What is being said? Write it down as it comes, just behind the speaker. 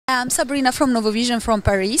I'm Sabrina from Novovision from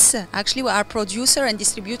Paris. Actually, we are producer and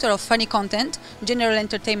distributor of funny content, general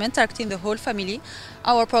entertainment targeting the whole family.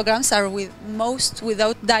 Our programs are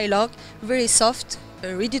without dialogue, very soft,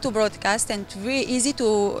 ready to broadcast and very easy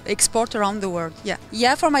to export around the world.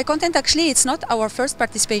 Yeah, for my content, actually, it's not our first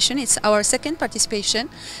participation, it's our second participation.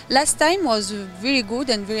 Last time was very good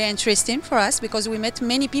and very interesting for us because we met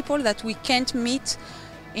many people that we can't meet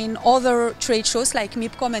in other trade shows like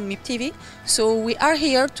MIPCOM and MIPTV. So we are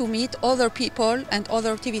here to meet other people and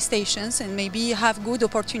other TV stations and maybe have good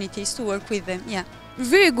opportunities to work with them. Yeah.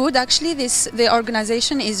 Very good, actually. The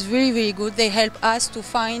organization is very good. They help us to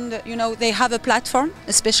find, they have a platform,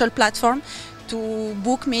 a special platform to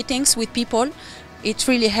book meetings with people. It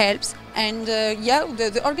really helps. And yeah,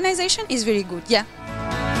 the organization is very good. Yeah.